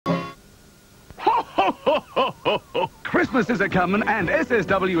Ho, ho, ho, ho, ho. Christmas is a-comin' and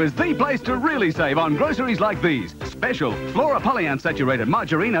SSW is the place to really save on groceries like these. Special Flora polyunsaturated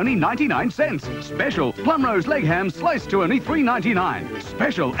margarine, only 99 cents. Special Plumrose leg ham sliced to only $3.99.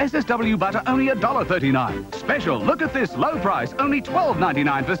 Special SSW butter, only $1.39. Special Look at This low price, only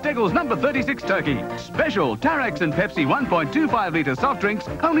 $12.99 for Steggles number 36 turkey. Special Tarex and Pepsi 1.25 litre soft drinks,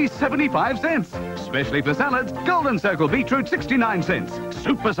 only 75 cents. Specially for salads, Golden Circle beetroot 69 cents.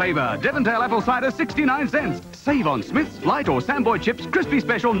 Super Saver Devontail apple cider 69 cents. Save on Smith's Light or Samboy chips crispy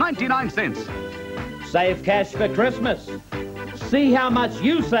special 99 cents. Save cash for Christmas. See how much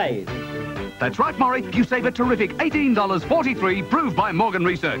you save. That's right, Maurie. You save a terrific $18.43, proved by Morgan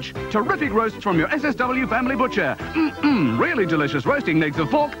Research. Terrific roasts from your SSW family butcher. Really delicious roasting legs of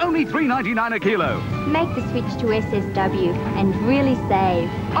pork, only $3.99 a kilo. Make the switch to SSW and really save.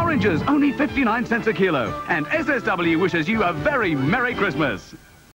 Oranges, only 59 cents a kilo. And SSW wishes you a very Merry Christmas.